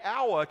me an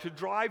hour to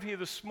drive here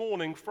this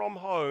morning from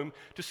home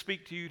to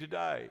speak to you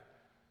today.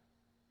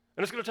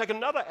 And it's going to take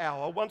another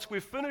hour once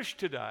we're finished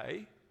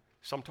today,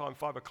 sometime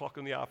 5 o'clock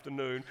in the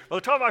afternoon, by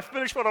the time I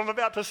finish what I'm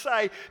about to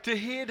say, to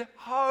head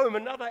home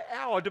another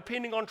hour,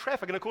 depending on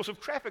traffic. And of course, if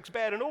traffic's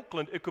bad in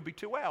Auckland, it could be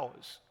 2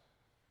 hours.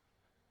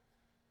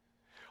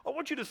 I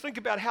want you to think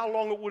about how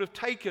long it would have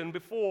taken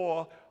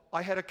before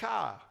I had a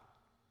car.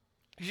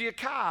 You see, a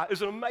car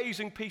is an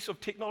amazing piece of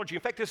technology.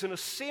 In fact, there's an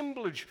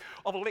assemblage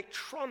of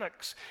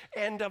electronics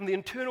and the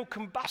internal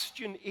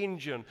combustion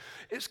engine.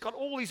 It's got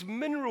all these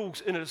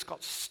minerals in it. It's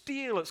got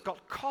steel, it's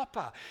got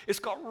copper, it's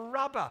got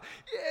rubber.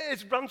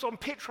 It runs on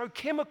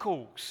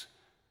petrochemicals.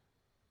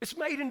 It's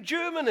made in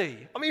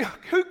Germany. I mean,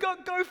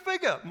 go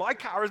figure. My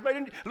car is made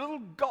in a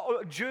little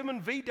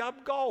German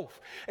VW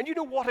Golf. And you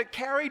know what? It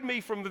carried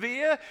me from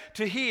there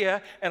to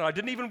here, and I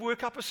didn't even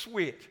work up a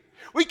sweat.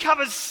 We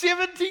covered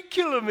 70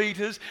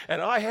 kilometers,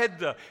 and I had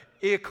the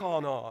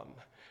aircon on.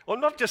 Well,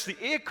 not just the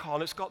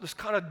aircon, it's got this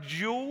kind of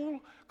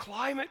dual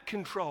climate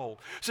control.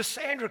 So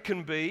Sandra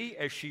can be,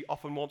 as she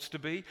often wants to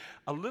be,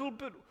 a little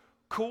bit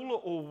cooler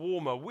or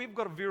warmer. We've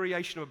got a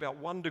variation of about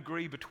 1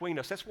 degree between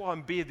us. That's why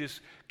I'm bare. There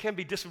can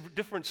be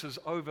differences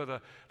over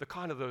the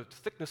kind of the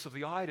thickness of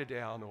the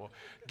eiderdown or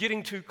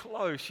getting too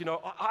close. You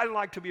know, I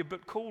like to be a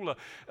bit cooler.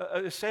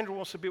 Sandra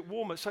wants a bit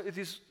warmer. So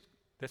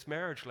that's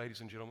marriage, ladies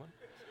and gentlemen.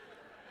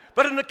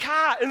 But in the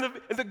car, in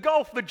the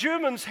Golf, the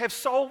Germans have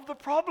solved the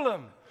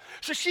problem.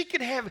 So she can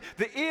have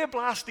the air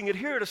blasting at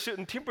her at a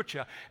certain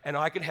temperature, and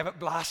I can have it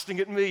blasting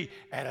at me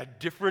at a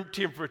different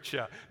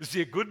temperature.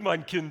 Sehr gut,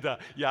 mein Kinder.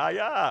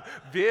 Ja,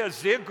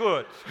 sehr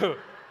gut. But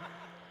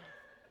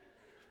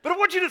I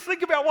want you to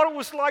think about what it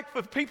was like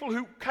for people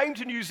who came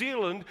to New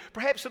Zealand,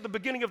 perhaps at the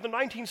beginning of the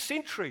 19th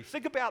century.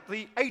 Think about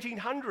the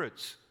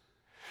 1800s.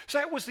 So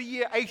it was the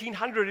year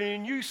 1800 and a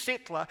new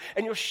settler,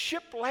 and your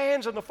ship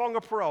lands in the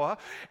Whangaparoa,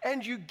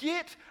 and you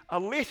get a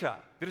letter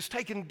that has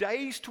taken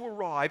days to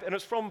arrive, and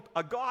it's from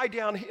a guy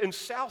down here in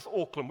South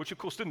Auckland, which of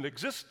course didn't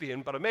exist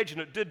then, but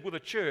imagine it did with a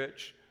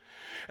church.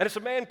 And it's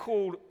a man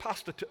called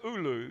Pastor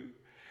Teulu,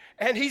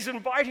 and he's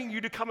inviting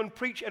you to come and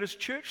preach at his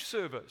church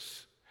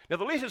service. Now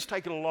the letter's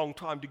taken a long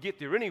time to get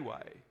there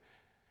anyway.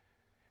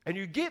 And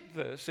you get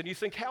this, and you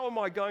think, how am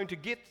I going to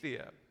get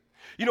there?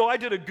 You know, I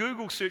did a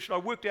Google search and I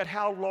worked out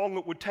how long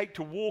it would take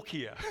to walk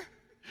here.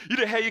 You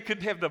know how you can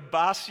have the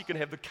bus, you can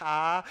have the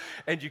car,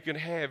 and you can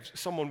have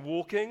someone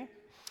walking?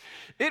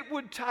 It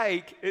would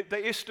take,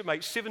 they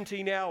estimate,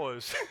 17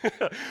 hours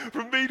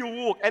for me to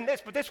walk.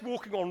 But that's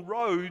walking on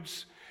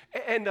roads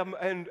and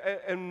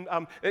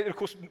of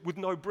course with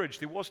no bridge.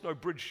 There was no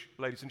bridge,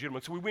 ladies and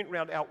gentlemen. So we went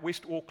round out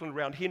West Auckland,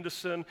 around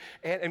Henderson,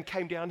 and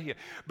came down here.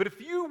 But if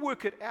you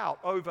work it out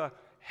over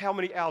how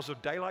many hours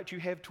of daylight you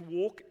have to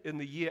walk in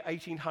the year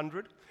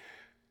 1800,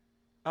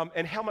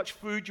 and how much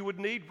food you would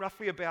need,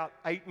 roughly about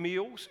 8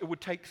 meals. It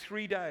would take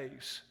 3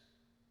 days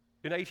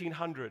in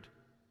 1800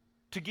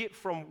 to get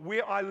from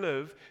where I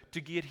live to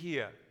get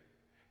here.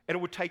 And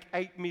it would take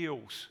 8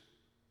 meals.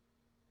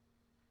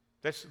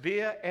 That's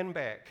there and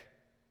back.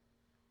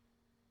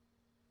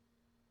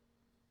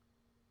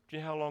 Do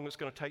you know how long it's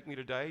going to take me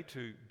today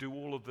to do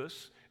all of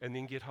this and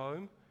then get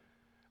home?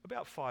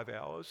 About 5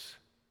 hours.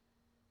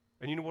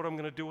 And you know what I'm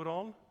going to do it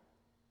on?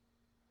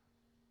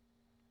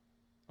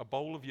 A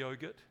bowl of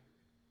yogurt,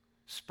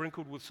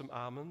 sprinkled with some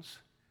almonds,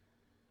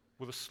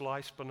 with a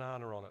sliced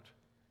banana on it.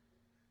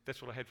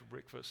 That's what I had for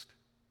breakfast.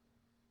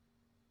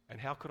 And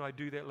how could I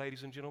do that,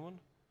 ladies and gentlemen?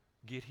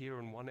 Get here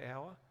in 1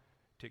 hour?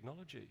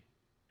 Technology.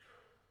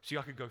 See,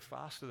 I could go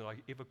faster than I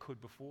ever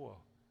could before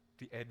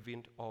the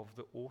advent of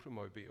the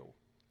automobile.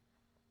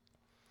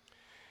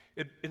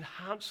 It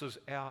enhances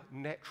our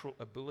natural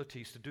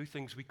abilities to do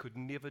things we could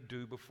never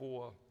do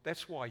before.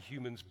 That's why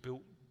humans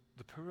built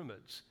the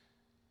pyramids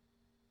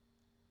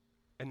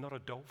and not a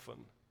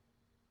dolphin,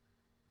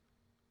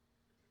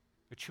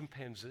 a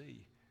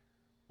chimpanzee,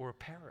 or a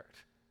parrot,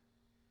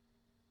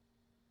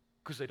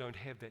 because they don't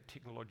have that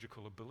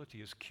technological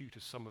ability, as cute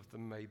as some of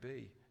them may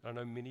be. I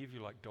know many of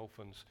you like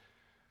dolphins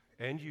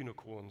and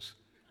unicorns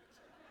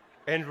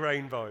and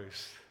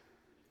rainbows.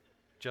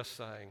 Just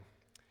saying.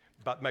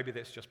 But maybe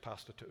that's just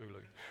Pastor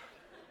Teulu.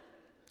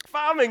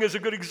 Farming is a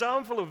good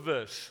example of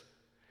this.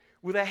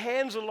 With our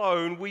hands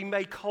alone, we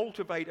may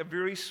cultivate a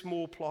very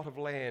small plot of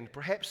land,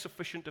 perhaps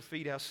sufficient to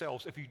feed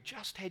ourselves if you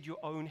just had your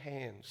own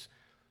hands.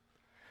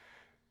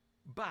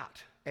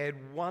 But add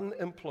one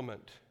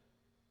implement,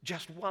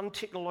 just one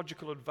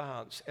technological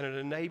advance, and it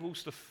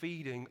enables the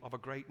feeding of a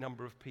great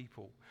number of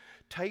people.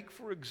 Take,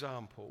 for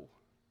example,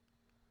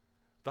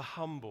 the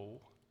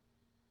humble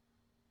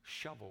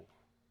shovel.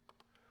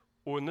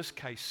 Or in this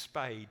case,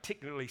 spade.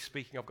 Technically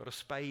speaking, I've got a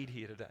spade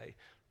here today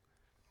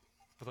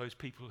for those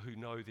people who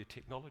know their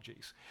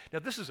technologies. Now,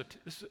 this is a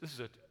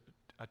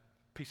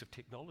piece of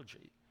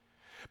technology.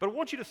 But I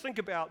want you to think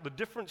about the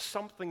difference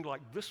something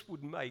like this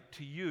would make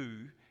to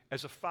you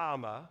as a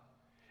farmer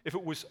if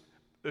it was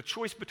a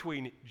choice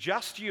between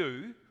just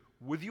you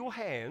with your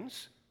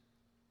hands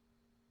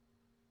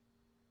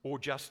or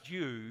just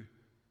you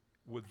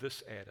with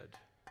this added.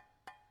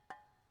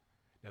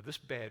 Now, this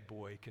bad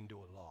boy can do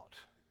a lot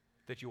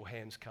that your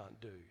hands can't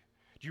do.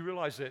 Do you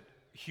realize that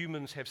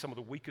humans have some of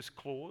the weakest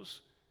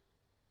claws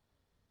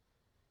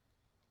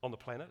on the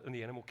planet in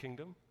the animal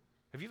kingdom?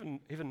 Have you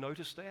even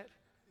noticed that?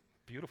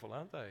 Beautiful,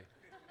 aren't they?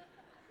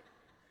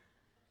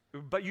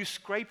 But you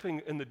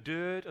scraping in the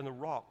dirt and the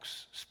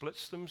rocks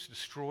splits them,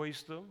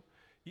 destroys them.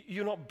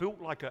 You're not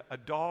built like a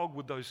dog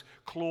with those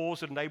claws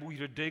that enable you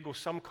to dig, or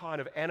some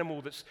kind of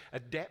animal that's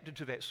adapted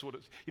to that sort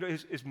of,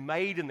 is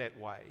made in that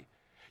way.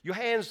 Your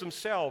hands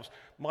themselves,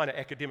 mine are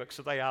academics,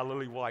 so they are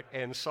lily white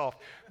and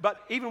soft.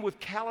 But even with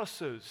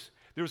calluses,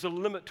 there is a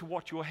limit to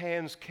what your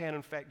hands can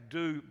in fact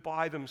do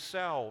by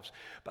themselves.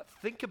 But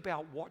think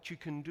about what you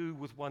can do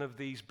with one of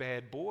these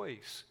bad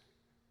boys.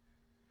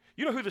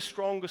 You know who the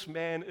strongest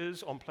man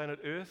is on planet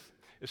Earth?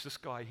 It's this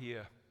guy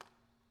here.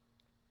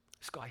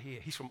 This guy here,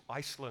 he's from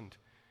Iceland.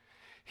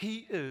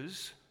 He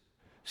is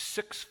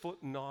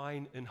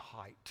 6'9" in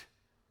height.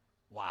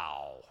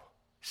 Wow,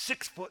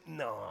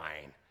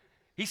 6'9".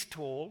 He's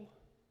tall.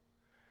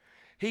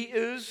 He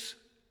is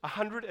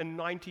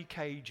 190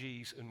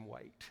 kgs in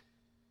weight.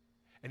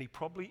 And he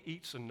probably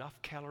eats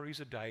enough calories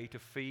a day to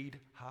feed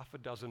half a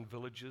dozen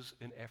villages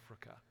in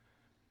Africa.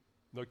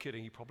 No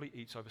kidding, he probably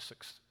eats over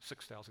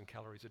 6,000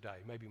 calories a day,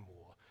 maybe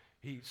more.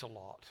 He eats a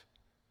lot.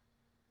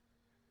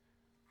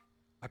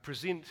 I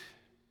present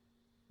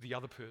the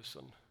other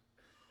person,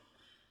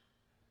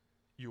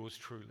 yours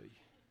truly.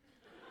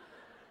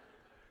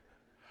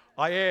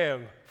 I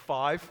am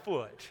 5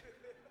 foot,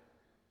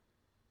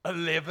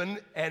 11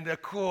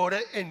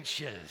 1/4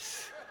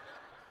 inches.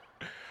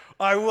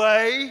 I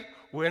weigh,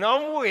 when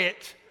I'm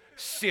wet,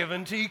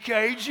 70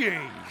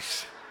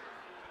 kgs.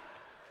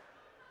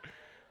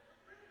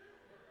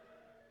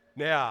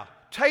 Now,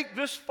 take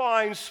this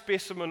fine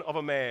specimen of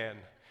a man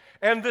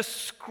and this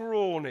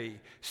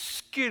scrawny,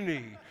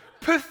 skinny,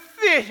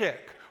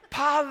 pathetic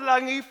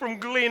Palangi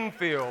from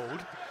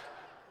Glenfield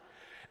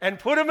and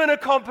put him in a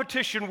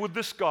competition with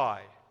this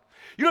guy.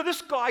 You know,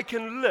 this guy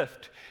can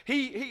lift.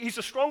 He's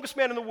the strongest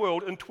man in the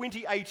world in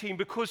 2018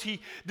 because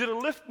he did a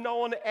lift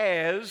known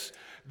as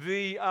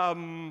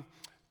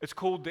it's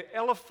called the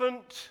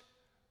elephant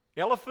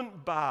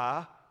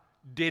bar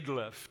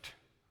deadlift,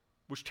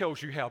 which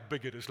tells you how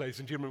big it is, ladies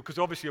and gentlemen, because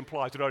obviously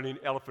implies that only an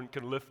elephant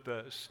can lift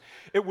this.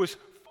 It was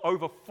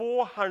over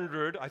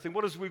 400, I think,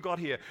 what is we've got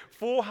here?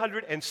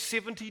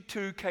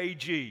 472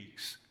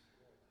 kgs.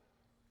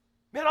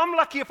 Man, I'm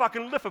lucky if I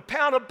can lift a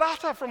pound of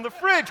butter from the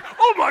fridge.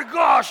 Oh my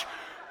gosh!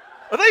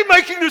 Are they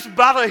making this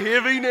butter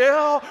heavy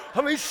now?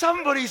 I mean,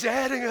 somebody's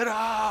adding it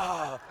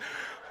up.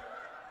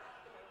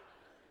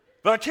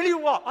 But I tell you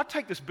what, I'd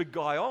take this big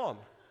guy on.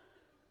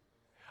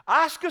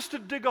 Ask us to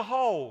dig a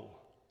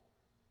hole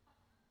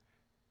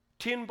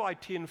 10 by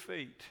 10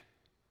 feet.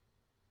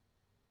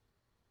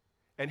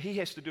 And he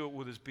has to do it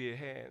with his bare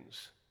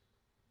hands.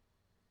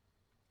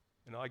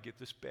 And I get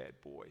this bad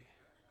boy.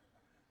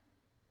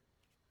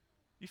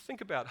 You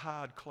think about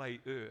hard clay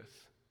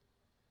earth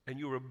and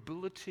your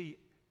ability,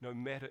 no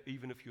matter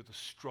even if you're the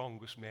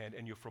strongest man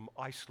and you're from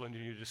Iceland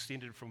and you're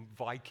descended from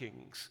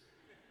Vikings,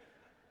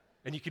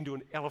 and you can do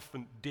an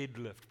elephant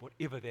deadlift,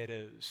 whatever that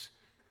is.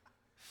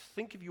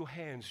 Think of your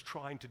hands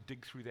trying to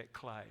dig through that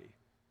clay.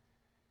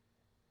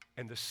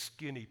 And the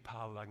skinny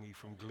Palangi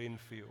from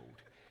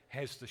Glenfield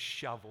has the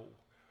shovel.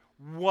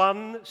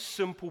 One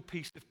simple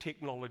piece of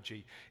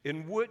technology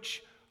in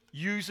which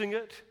using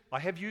it, I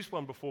have used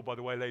one before, by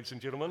the way, ladies and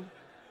gentlemen.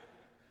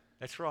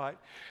 That's right.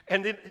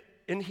 And then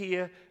in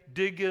here,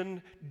 dig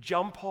in,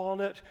 jump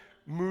on it,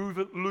 move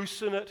it,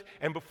 loosen it,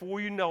 and before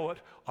you know it,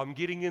 I'm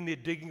getting in there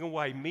digging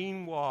away.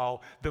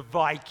 Meanwhile, the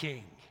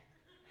Viking,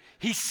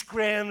 he's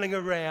scrambling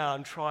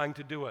around trying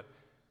to do it.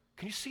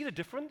 Can you see the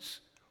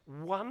difference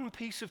one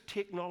piece of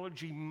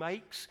technology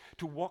makes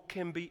to what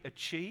can be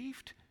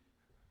achieved?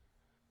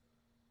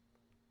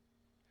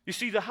 You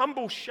see, the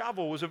humble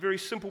shovel is a very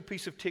simple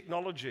piece of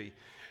technology,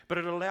 but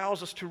it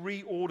allows us to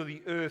reorder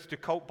the earth to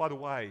cope. By the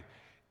way,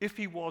 if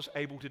he was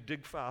able to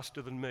dig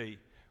faster than me,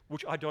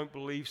 which I don't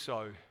believe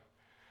so,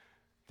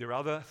 there are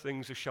other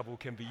things a shovel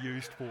can be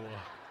used for.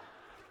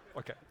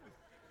 Okay.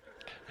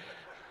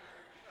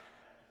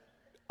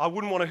 I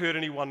wouldn't want to hurt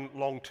anyone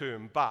long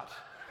term, but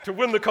to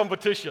win the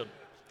competition,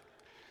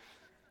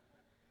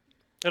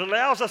 it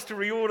allows us to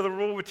reorder the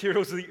raw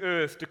materials of the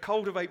earth, to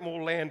cultivate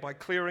more land by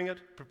clearing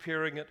it,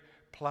 preparing it,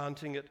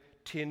 planting it,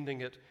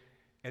 tending it,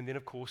 and then,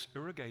 of course,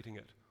 irrigating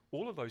it.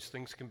 All of those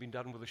things can be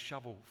done with a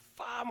shovel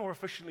far more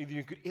efficiently than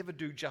you could ever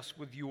do just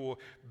with your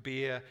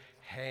bare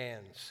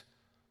hands.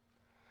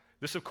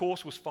 This, of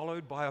course, was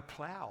followed by a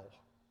plow,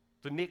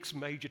 the next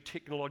major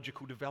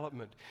technological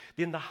development.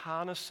 Then the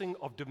harnessing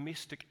of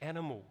domestic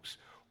animals,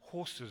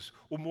 horses,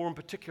 or more in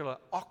particular,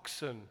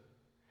 oxen.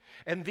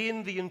 And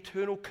then the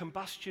internal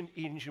combustion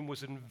engine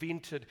was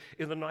invented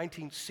in the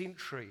 19th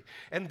century.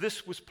 And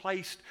this was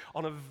placed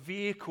on a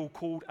vehicle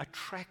called a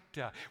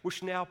tractor,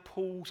 which now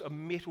pulls a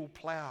metal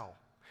plow.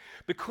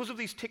 Because of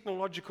these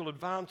technological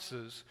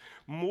advances,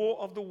 more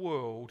of the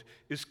world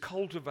is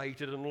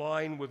cultivated in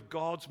line with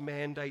God's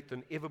mandate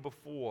than ever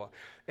before,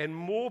 and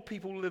more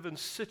people live in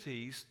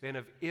cities than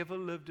have ever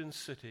lived in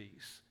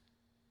cities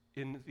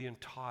in the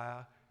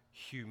entire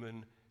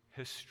human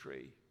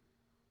history.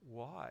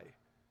 Why?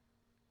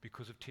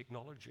 Because of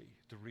technology,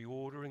 the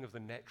reordering of the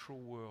natural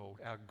world,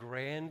 our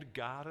grand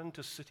garden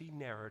to city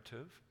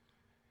narrative,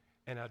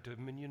 and our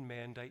dominion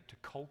mandate to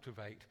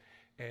cultivate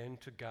and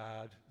to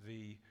guard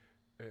the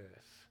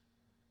earth.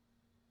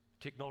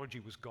 Technology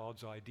was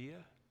God's idea.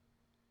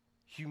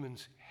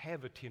 Humans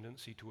have a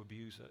tendency to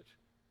abuse it,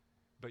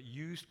 but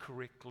used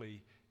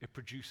correctly, it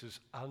produces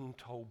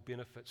untold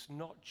benefits,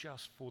 not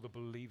just for the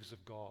believers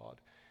of God,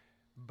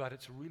 but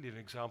it's really an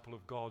example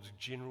of God's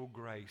general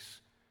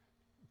grace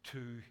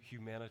to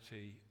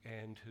humanity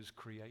and his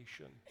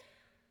creation.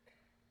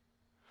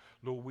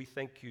 Lord, we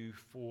thank you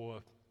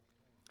for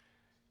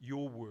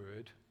your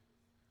word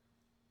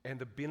and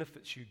the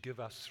benefits you give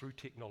us through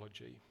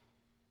technology.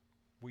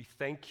 We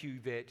thank you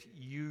that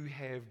you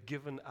have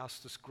given us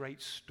this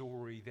great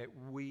story that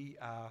we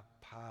are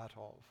part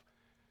of.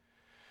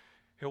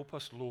 Help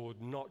us,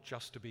 Lord, not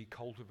just to be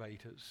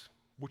cultivators,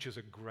 which is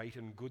a great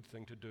and good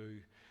thing to do,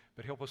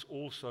 but help us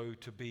also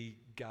to be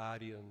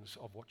guardians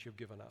of what you've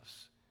given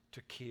us,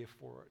 to care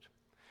for it.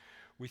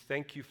 We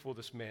thank you for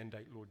this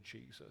mandate, Lord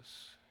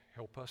Jesus.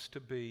 Help us to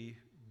be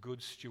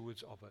good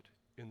stewards of it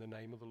in the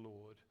name of the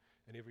Lord.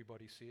 And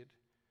everybody said,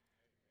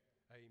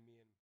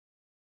 Amen.